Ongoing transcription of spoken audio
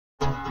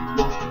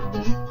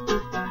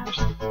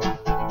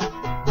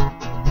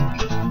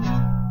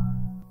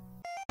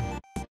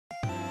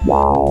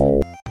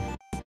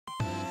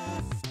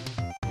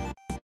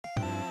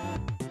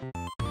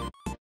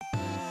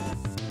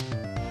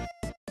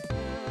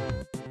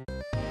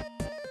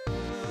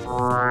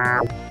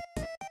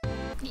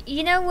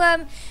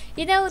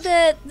You know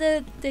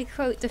the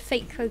quote, the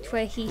fake quote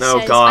where he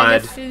says, God. "I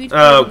love food,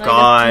 oh but God!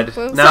 I love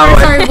people." No.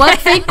 Sorry, what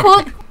fake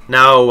quote?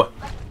 No.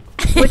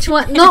 Which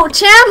one? No,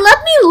 Chan, let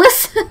me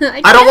listen.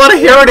 I don't want to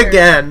hear it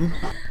again.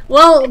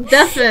 Well,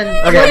 deafen.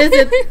 Okay. What is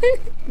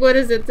it? What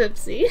is it,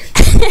 Tipsy?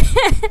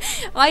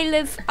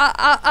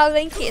 I'll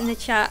link it in the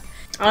chat.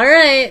 All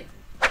right.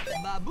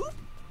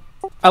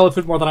 I love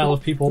food more than I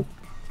love people.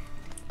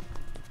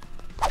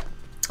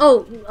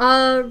 Oh,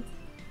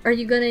 are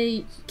you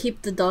gonna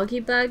keep the doggy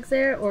bag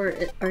there, or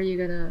are you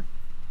gonna?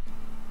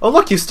 Oh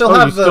look, you still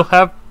still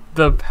have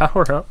the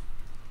power up.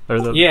 Or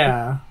the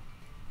Yeah.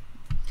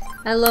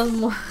 I love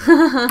more.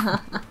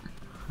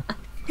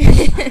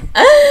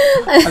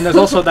 And there's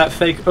also that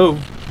fake. Oh,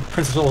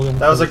 Princess Olga.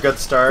 That was a good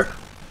start.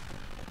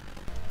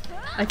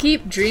 I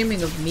keep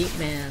dreaming of Meat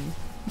Man.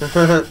 I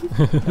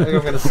think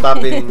I'm gonna stop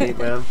eating meat,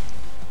 man.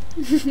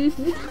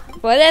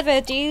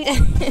 Whatever, dude.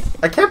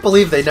 I can't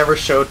believe they never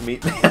showed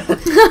Meat Man.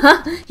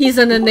 He's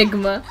an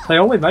enigma. They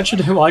only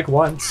mentioned him like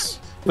once,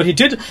 but he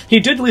did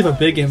leave a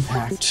big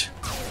impact.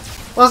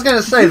 Well, I was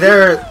gonna say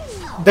they're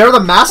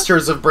the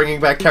masters of bringing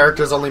back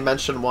characters only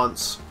mentioned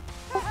once.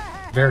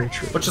 Very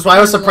true. Which is why I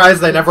was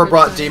surprised they never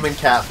brought Demon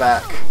Cat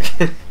back.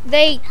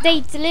 They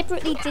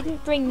deliberately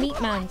didn't bring Meat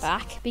Man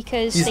back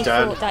because He's they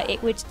dead. thought that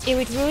it would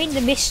ruin the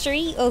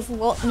mystery of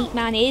what Meat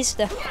Man is,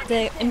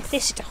 the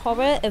implicit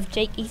horror of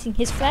Jake eating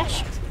his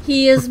flesh.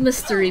 He is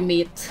mystery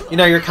meat. You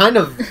know, you're kind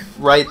of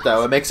right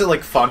though. It makes it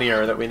like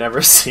funnier that we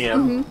never see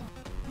him.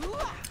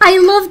 I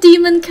love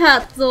Demon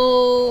Cat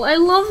though. I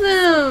love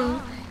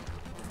him.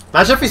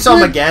 Imagine if we saw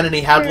him again and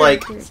he had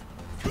like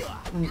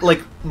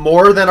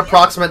more than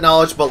approximate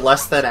knowledge but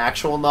less than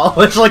actual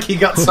knowledge. Like he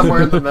got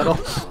somewhere in the middle.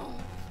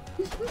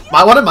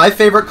 One of my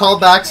favorite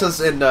callbacks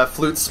is in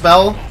Flute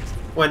Spell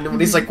when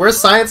he's like, "Where's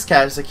Science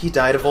Cat?" He's like, "He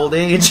died of old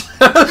age."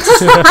 It's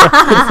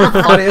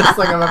the funniest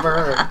thing I've ever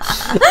heard.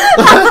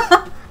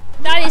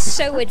 That is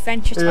so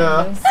Adventure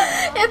Time.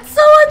 Yeah. It's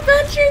so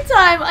Adventure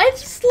Time. I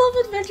just love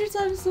Adventure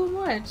Time so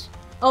much.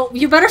 Oh,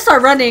 you better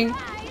start running. All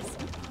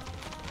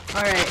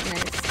right,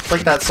 nice. It's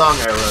like that song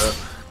I wrote.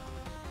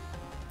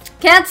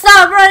 Can't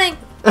stop running.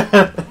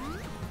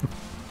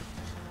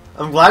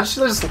 I'm glad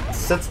she just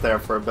sits there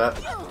for a bit.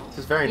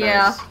 She's very nice.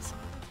 Yeah.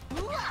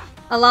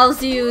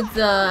 Allows you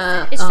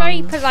the. It's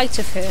very polite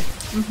of her.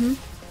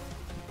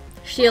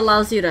 She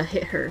allows you to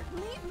hit her.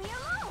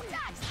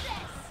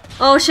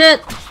 Oh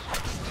shit!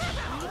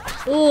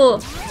 Ooh,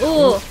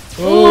 ooh,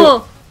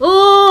 ooh,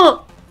 ooh!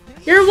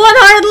 You're one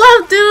heart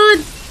left,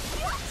 dude.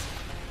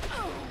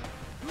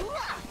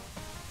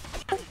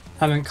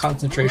 I'm in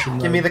concentration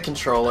mode. Give me the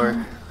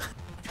controller.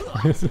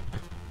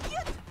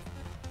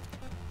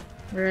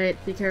 Right,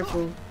 be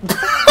careful.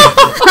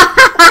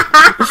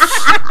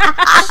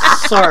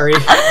 Sorry.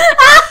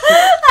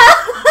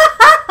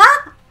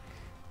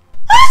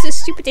 It's the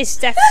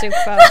stupidest death so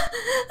far.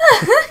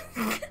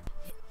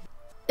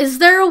 Is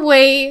there a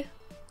way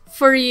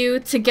for you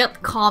to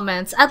get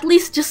comments, at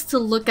least just to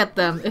look at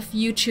them, if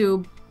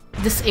YouTube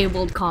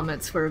disabled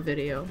comments for a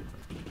video?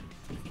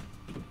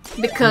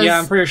 Because Yeah,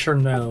 I'm pretty sure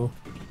no.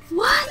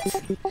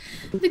 what?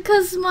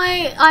 Because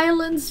my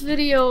Islands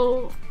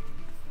video,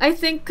 I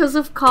think because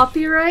of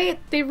copyright,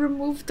 they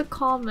removed the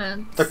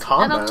comments. The And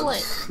I'm comments?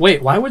 like,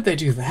 Wait, why would they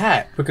do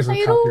that? Because of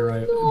I don't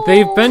copyright. know.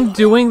 They've been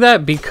doing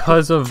that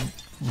because of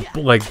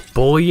like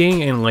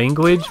bullying and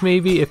language,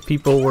 maybe if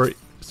people were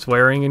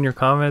swearing in your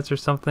comments or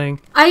something.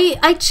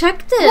 I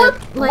checked it.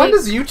 Like, Why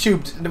does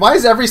YouTube... Why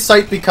is every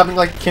site becoming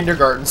like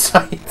kindergarten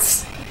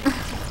sites?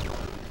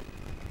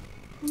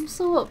 I'm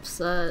so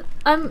upset.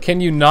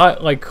 Can you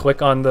not like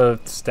click on the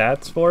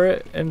stats for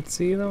it and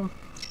see them?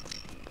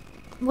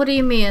 What do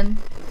you mean?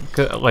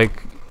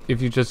 Like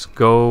if you just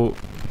go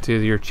to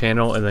your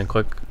channel and then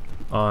click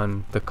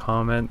on the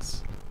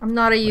comments. I'm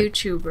not a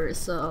YouTuber,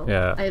 so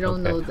Yeah, I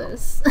don't know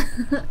this.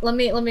 let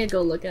me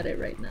go look at it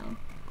right now.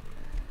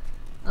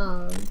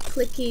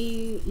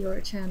 Clicky your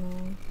channel.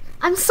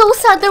 I'm so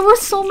sad. There were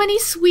so many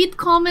sweet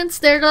comments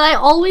there that I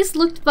always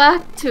looked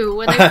back to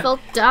when I felt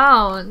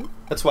down.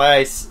 That's why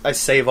I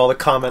save all the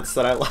comments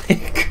that I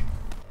like.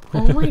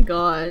 Oh my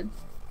god.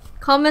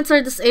 Comments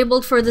are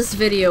disabled for this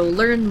video.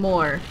 Learn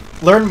more.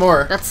 Learn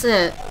more. That's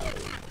it.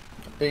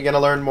 Are you gonna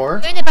learn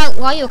more? Learn about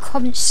why your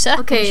comments suck.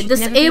 Okay, and should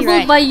never be disabled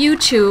read. by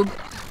YouTube.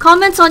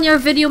 Comments on your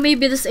video may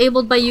be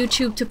disabled by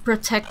YouTube to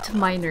protect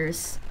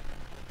minors.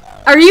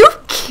 Are you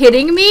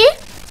kidding me?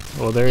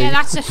 Well, there Yeah, you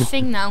that's a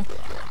thing now.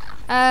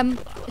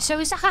 So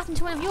has that happened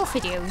to one of your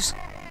videos?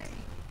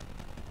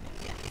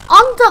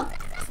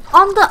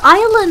 On the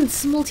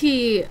Islands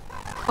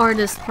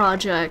multi-artist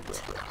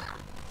project.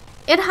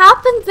 It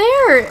happened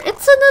there.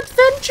 It's an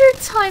Adventure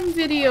Time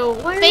video.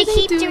 Why are They they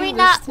keep this doing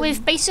that to with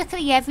me?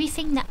 basically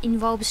everything that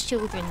involves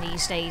children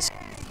these days.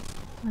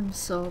 I'm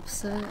so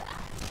upset.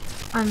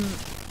 I'm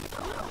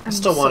I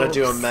still want to so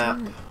do a upset.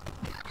 map.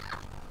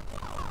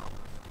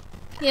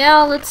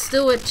 Yeah, let's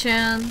do it,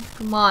 Chan.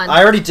 Come on.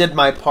 I already did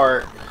my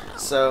part,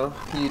 so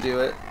you do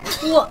it.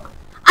 Well,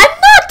 I'm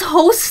not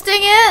hosting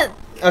it!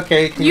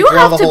 Okay, can you You draw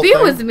have the to whole be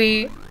thing? with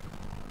me.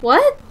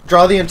 What?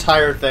 Draw the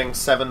entire thing,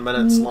 7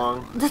 minutes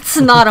long. That's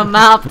not a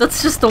map,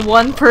 that's just a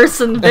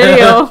one-person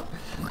video.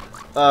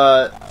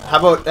 How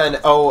about an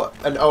O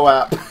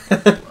app?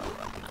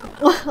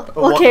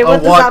 Okay,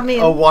 what does that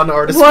mean? A one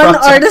artist One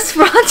project. artist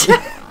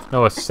project?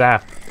 No, a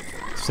sap.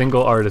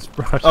 Single artist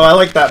project. Oh, I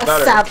like that A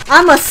better. sap.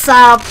 I'm a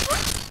sap.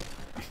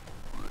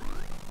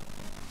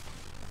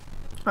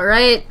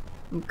 Alright.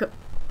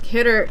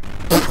 Hit her.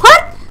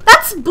 What?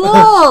 That's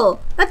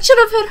bull! That should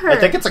have hit her. I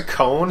think it's a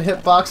cone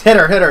hitbox. Hit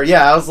her.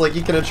 Yeah, I was like,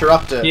 you can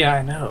interrupt it. Yeah,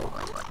 I know.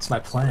 It's my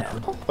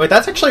plan. Wait,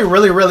 that's actually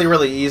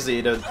really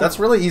easy to. That's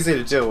really easy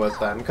to deal with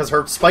then, because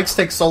her spikes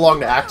take so long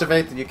to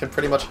activate that you can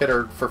pretty much hit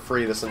her for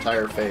free this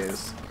entire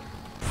phase.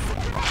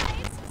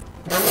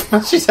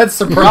 She said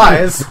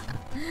surprise.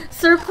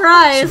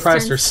 Surprise! Surprised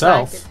turns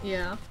herself. back.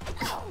 Yeah.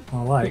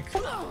 I like.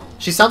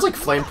 She sounds like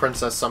Flame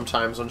Princess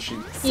sometimes when she.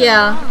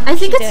 Yeah. I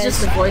think it's does.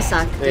 just the voice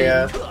acting.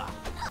 Yeah.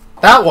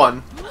 That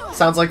one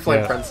sounds like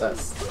Flame Yeah.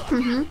 Princess.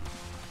 Mm-hmm.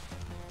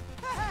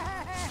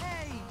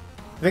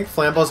 I think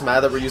Flambeau's mad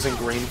that we're using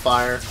green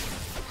fire.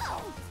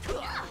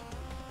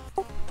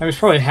 I was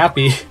probably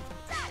happy.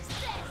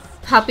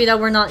 Happy that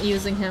we're not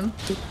using him.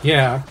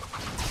 Yeah.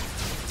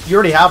 You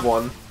already have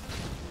one.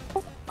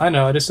 I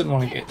know, I just didn't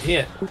want to get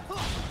hit.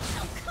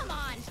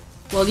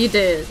 Well, you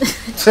did.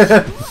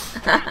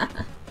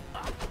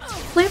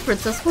 Flame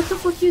Princess, what the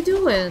fuck you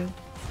doing?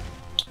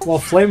 Well,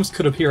 flames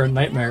could appear in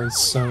nightmares,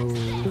 so...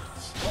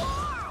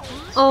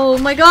 Oh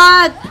my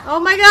god! Oh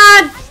my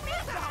god!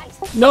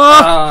 No!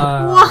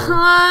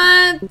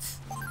 What?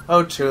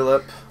 Oh,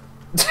 Tulip.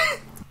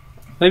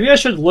 Maybe I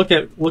should look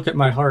at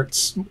my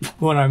hearts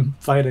when I'm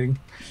fighting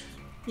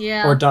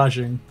Yeah. or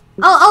dodging.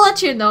 I'll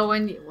let you know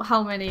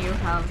how many you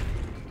have.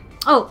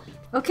 Oh,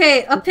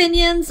 okay.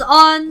 Opinions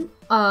on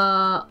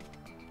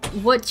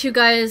what you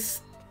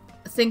guys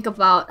think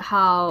about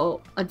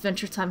how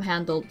Adventure Time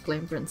handled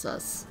Flame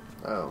Princess.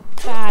 Oh,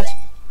 Bad.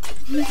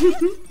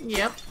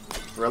 Yep.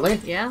 really?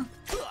 Yeah.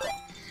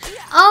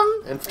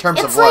 In terms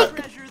It's of what?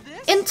 like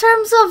in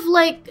terms of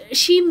like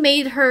she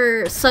made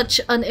her such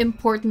an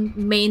important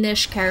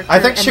mainish character. I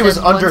think she and was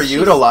then once she's-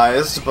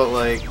 underutilized, but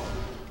like,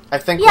 I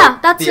think Yeah,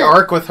 like, that's the it.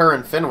 arc with her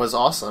and Finn was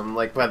awesome.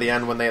 Like by the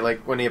end,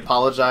 when he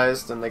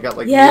apologized and they got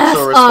like Yes!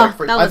 mutual respect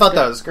for. that I was thought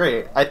that good. was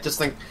great. I just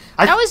think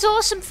That was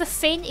awesome for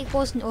Finn, it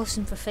wasn't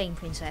awesome for Flame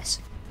Princess.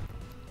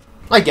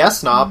 I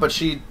guess not, but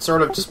she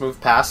sort of just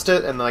moved past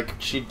it and like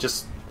she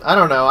just. I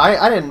don't know.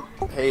 I didn't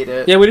hate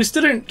it. Yeah, we just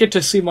didn't get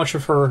to see much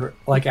of her,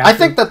 like, after, I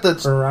think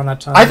that or around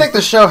that time. I think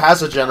the show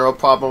has a general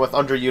problem with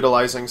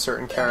underutilizing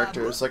certain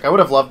characters. Like, I would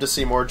have loved to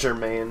see more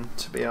Jermaine,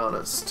 to be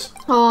honest.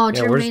 Oh, Yeah,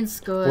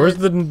 Jermaine's good. Where's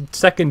the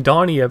second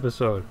Donnie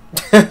episode?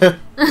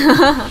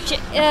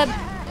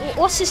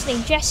 What's his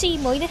name? Jesse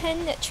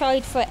Moynihan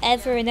tried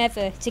forever and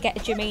ever to get a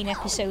Jermaine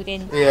episode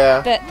in.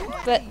 Yeah.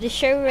 But the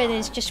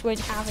showrunners just weren't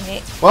having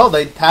it. Well,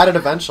 they had it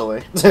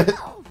eventually.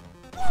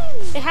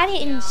 They had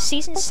it in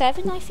season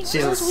 7, I think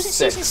Season it was. Was it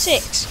 6. season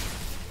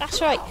 6?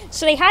 That's right.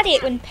 So they had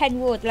it when Penn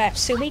Ward left,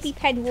 so maybe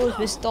Penn Ward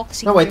was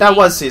doxing No, wait, that Jermaine.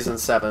 was season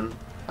 7.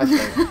 I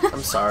think.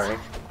 I'm sorry.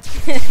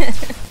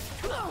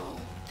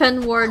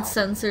 Penn Ward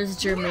censors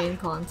Jermaine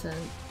content.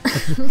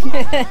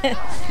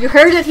 You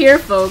heard it here,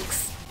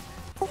 folks.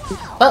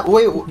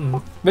 Wait,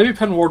 Maybe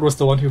Penn Ward was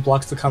the one who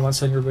blocks the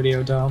comments on your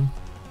video, Dom.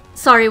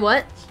 Sorry,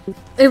 what?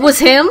 It was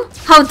him?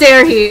 How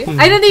dare he?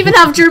 I didn't even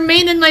have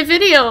Jermaine in my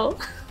video.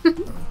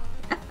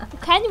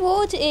 Penn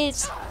Ward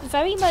is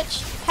very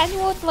much... Penn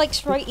Ward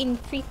likes writing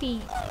creepy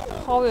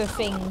horror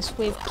things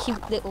with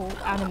cute little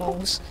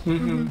animals.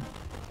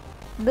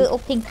 Little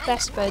pink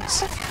best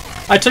buds.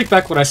 I take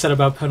back what I said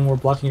about Penn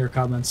Ward blocking your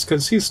comments,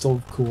 because he's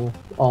still cool,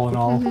 all in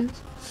all.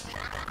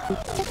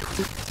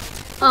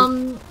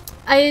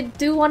 I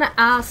do want to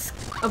ask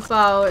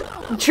about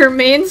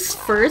Jermaine's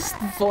first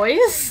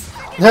voice.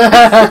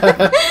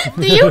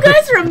 Do you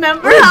guys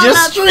remember how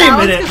just that streaming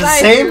sounds? it at 'Cause the I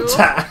same do.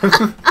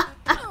 time.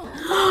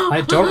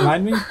 I don't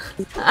mind me.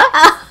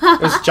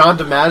 It was John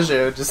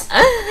DiMaggio just.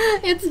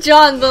 It's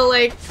John, but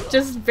like,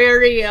 just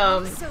very, how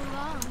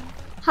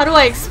do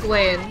I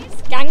explain?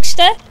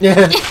 Gangster?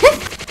 Yeah.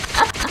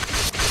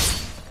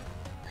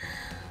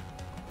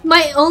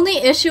 My only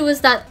issue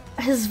is that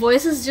his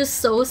voice is just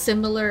so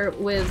similar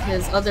with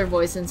his other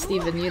voice in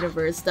Steven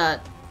Universe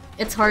that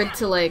it's hard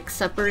to like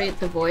separate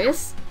the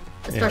voice.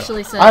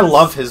 Especially since I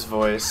love his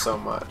voice so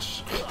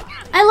much.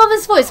 I love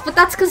his voice, but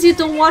that's because you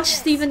don't watch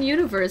Steven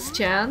Universe,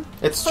 Chan.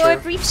 It's For a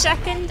true. brief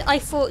second, I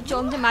thought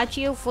John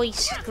DiMaggio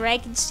voiced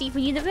Greg in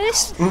Steven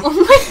Universe. Oh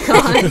my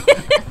god.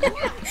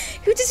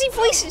 Who does he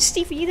voice in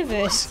Steven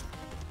Universe?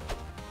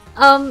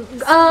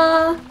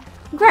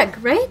 Greg,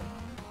 right?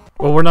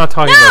 Well, we're not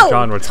talking No! about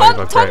John, we're talking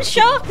about Tom Greg.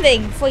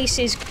 Sharpling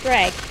voices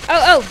Greg.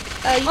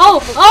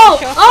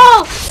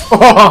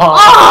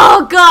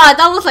 Oh god,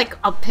 that was like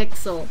a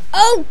pixel.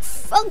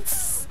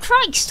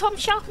 Christ, Tom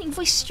Sharpling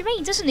voices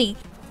Jermaine, doesn't he?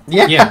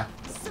 Yeah. Yeah.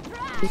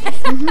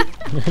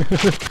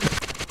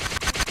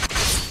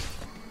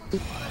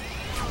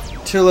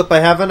 Tulip, I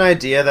have an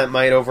idea that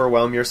might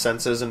overwhelm your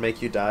senses and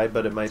make you die,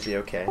 but it might be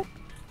okay.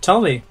 Tell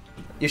me.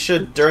 You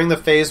should, during the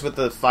phase with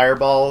the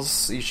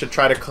fireballs, you should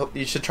try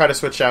to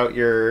switch out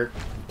your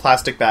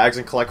plastic bags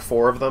and collect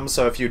 4 of them,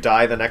 so if you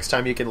die the next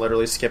time you can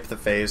literally skip the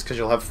phase, because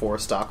you'll have 4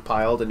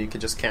 stockpiled, and you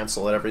can just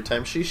cancel it every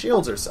time she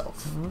shields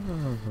herself.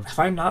 Have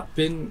I not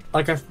been...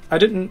 Like, I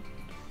didn't...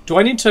 Do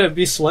I need to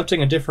be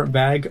selecting a different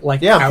bag,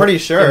 like, yeah, I'm pretty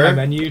sure. in my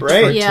menu?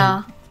 Right.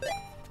 Yeah.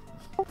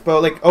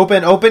 But, like,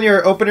 open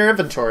your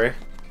inventory.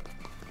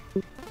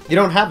 You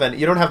don't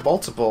have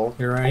multiple.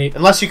 You're right.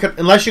 Unless you could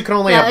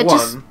only have it one.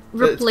 just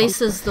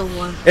replaces the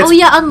one. It's- Oh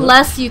yeah,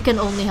 unless you can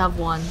only have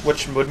one.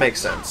 Which would make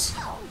sense.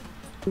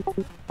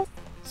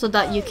 So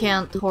that you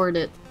can't hoard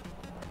it.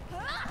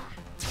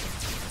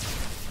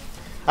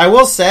 I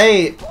will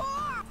say,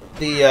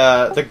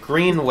 the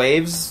green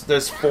waves,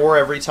 there's 4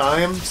 every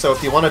time, so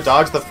if you want to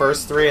dodge the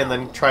first 3 and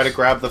then try to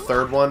grab the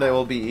third one, it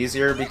will be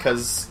easier,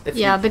 because if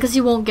because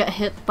you won't get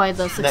hit by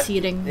the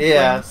succeeding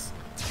ones.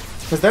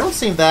 Because they don't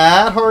seem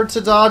that hard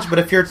to dodge, but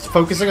if you're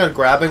focusing on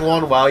grabbing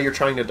one while you're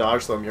trying to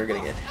dodge them, you're gonna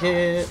get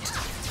hit.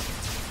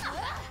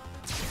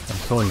 I'm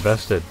so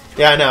invested.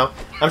 Yeah, I know.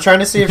 I'm trying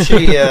to see if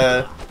she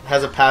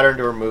has a pattern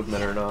to her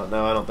movement or not.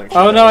 No, I don't think she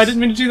Oh does. no, I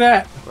didn't mean to do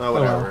that. Oh,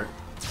 whatever.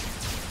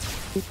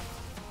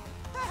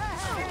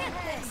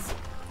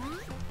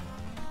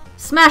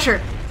 Smash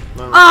her!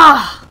 No.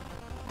 Ah!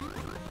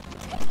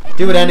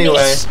 Do it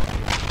anyway.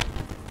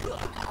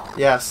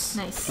 Yes.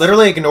 Nice.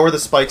 Literally ignore the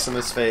spikes in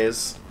this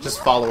phase.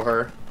 Just follow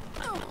her.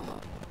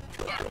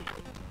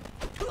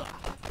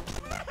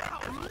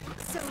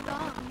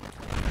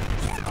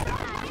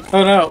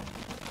 Oh no.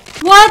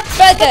 What?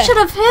 Better. That should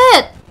have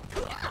hit!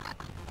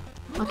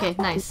 Okay,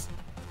 nice.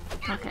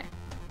 Okay.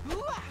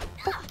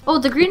 Oh,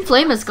 the green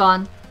flame is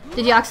gone.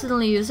 Did you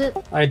accidentally use it?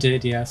 I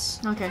did,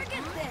 yes. Okay.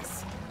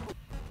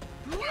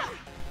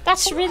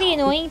 That's really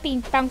annoying,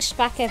 being bounced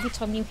back every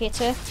time you hit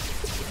her.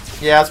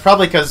 Yeah, it's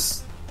probably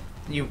because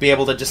you'd be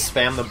able to just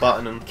spam the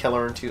button and kill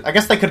her in 2... I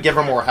guess they could give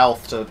her more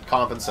health to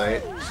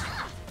compensate.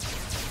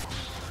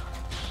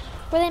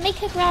 Well, they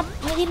make you grab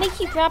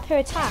her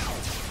attack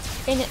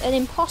in an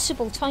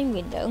impossible time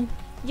window.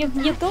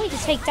 You're going to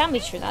take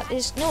damage from that.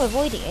 There's no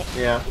avoiding it.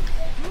 Yeah.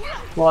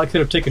 Well, I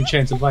could have taken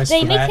chance advice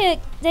for that.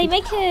 They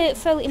make her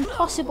throw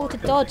impossible to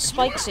dodge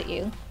spikes at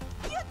you.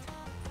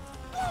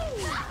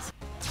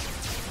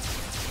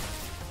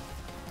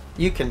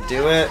 You can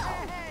do it.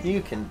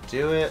 You can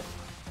do it.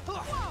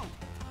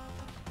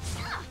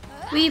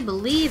 We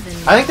believe in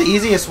you. I think the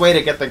easiest way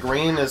to get the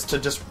green is to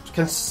just,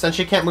 since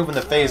she can't move in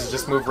the phase, is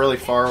just move really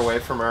far away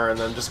from her and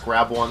then just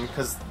grab one,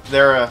 because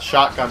they're a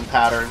shotgun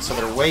pattern, so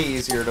they're way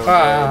easier to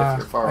avoid if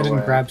you're far I away.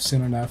 didn't grab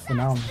soon enough, and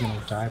now I'm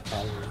gonna die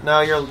probably.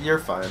 No, you're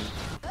fine.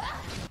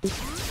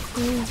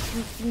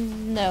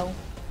 No.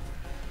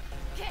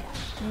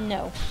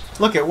 No.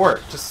 Look, it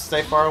worked. Just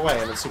stay far away,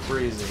 and it's super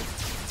easy.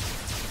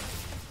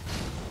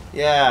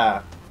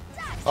 Yeah.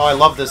 Oh, I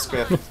love this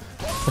gift.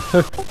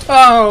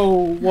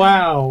 Oh,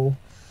 wow.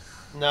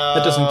 No.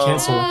 That doesn't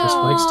cancel what the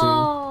spikes do.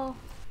 Oh.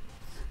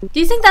 Do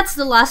you think that's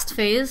the last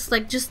phase?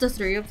 Like, just the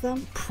 3 of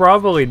them?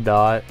 Probably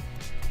not.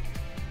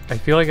 I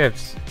feel like I've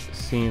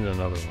seen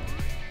another one.